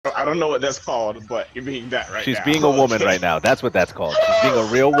I don't know what that's called, but you're being that right She's now. being a woman right now. That's what that's called. She's being a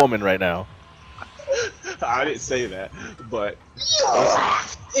real woman right now. I didn't say that, but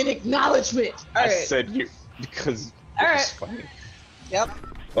in acknowledgement. All I right. said you because All it was right. funny. Yep.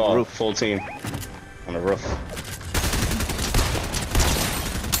 Oh, Roof. full team on the roof.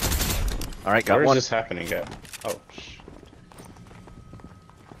 All right, got Where one. is this happening at? Oh.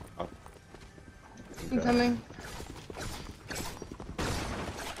 Oh. I'm coming.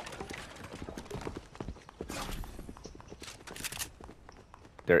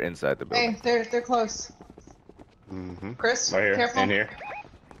 They're inside the building. Hey, they're close. Mm-hmm. Chris, Right here. careful. In here.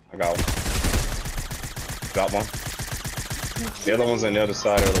 I got one. Got one. The other one's on the other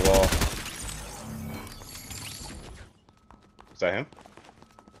side of the wall. Is that him?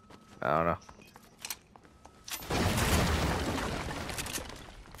 I don't know.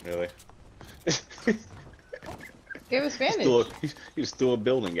 Really? Give us bandage. He just threw a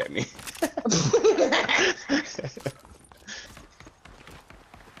building at me.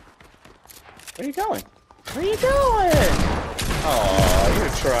 Where you going? Where you going? Oh, you're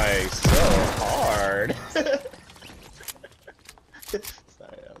trying so hard. Sorry,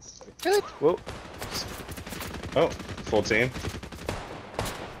 that was funny. Really? Whoa. Oh, full team.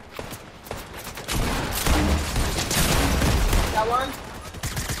 Got one.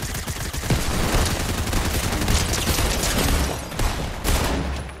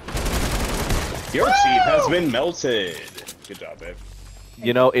 Your team has been melted. Good job, babe.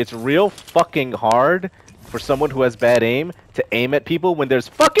 You know, it's real fucking hard for someone who has bad aim to aim at people when there's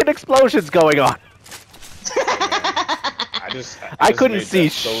fucking explosions going on. I couldn't see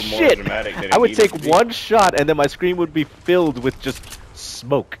shit. I would take one shot and then my screen would be filled with just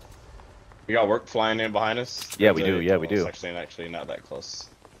smoke. We got work flying in behind us. Yeah, we do. Yeah, we do. It's actually not that close.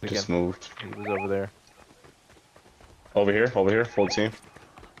 We Again. just moved. He was over there. Over here, full team.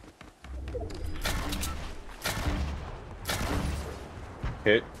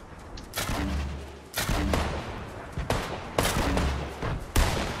 Hit.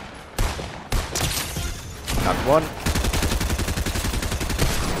 Knocked one.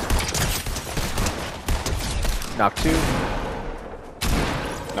 Knocked two.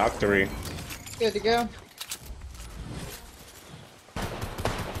 Knock three. Good to go.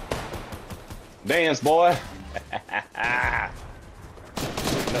 Dance, boy.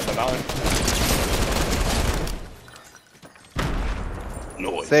 Nothing on.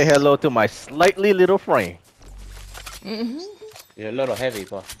 Noise. Say hello to my slightly little friend. Mm-hmm. You're a little heavy,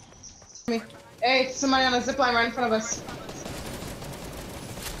 boy. Me. Hey, somebody on a zipline right in front of us.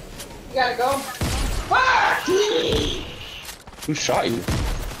 You gotta go. Fuck! Who shot you?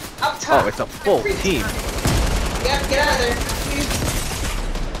 Up top. Oh, it's a full team. Yep, get out of there. Please.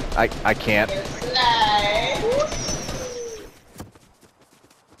 I can't. Slide.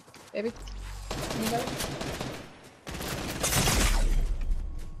 Baby.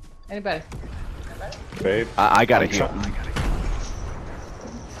 Anybody? Babe. I gotta heal.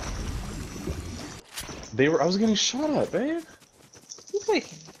 I was getting shot at, babe. You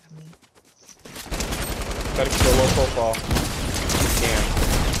faking. Gotta kill low profile. You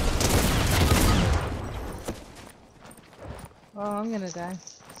Oh, I'm gonna die.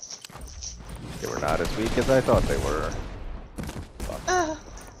 They were not as weak as I thought they were.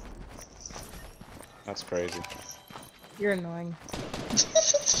 That's crazy. You're annoying.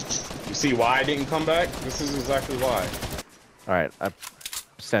 You see why I didn't come back? This is exactly why. Alright, I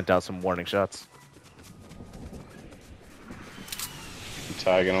sent out some warning shots. I'm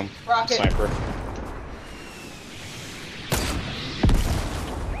tagging him. Rocket. Sniper.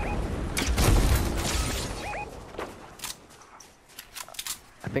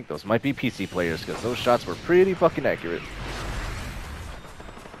 I think those might be PC players because those shots were pretty fucking accurate.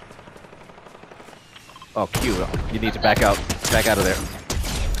 Oh, Q, you need to back out. Back out of there.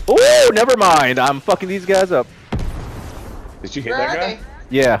 Oh, never mind. I'm fucking these guys up. Did you hit Where that are guy? they?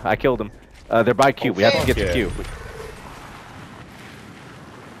 Yeah, I killed them. They're by Q. We have to get to yeah. Q.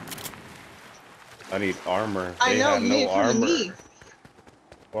 I need armor. I They know, have you no need it from armor. me.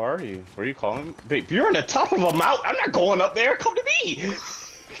 Where are you? Where are you calling? Babe, you're on the top of a mountain. I'm not going up there. Come to me.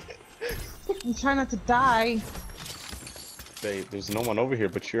 I'm trying not to die. Babe, there's no one over here,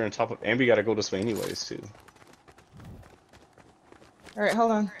 but you're on top of. And we gotta go this way anyways, too. Alright,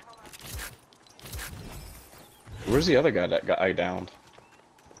 hold on. Where's the other guy that got I downed?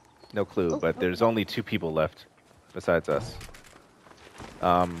 No clue, but there's only 2 people left besides us.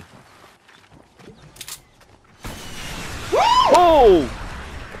 Oh!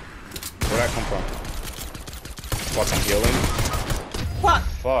 Where'd that come from? Fucking healing? Fuck!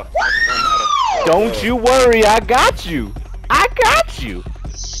 Fuck. Don't you worry, I got you! I got you!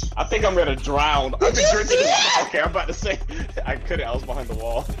 I think I'm gonna drown. Did you see that? Okay, I'm about to say. I couldn't. I was behind the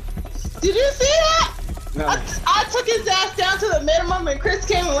wall. Did you see that? No. I took his ass down to the minimum and Chris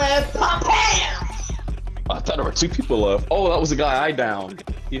came and went, pam! I thought there were 2 people left. Oh, that was the guy I downed.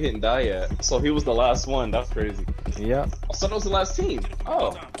 He didn't die yet. So he was the last one. That's crazy. Yeah. I thought that was the last team.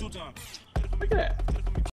 Oh. Look at that.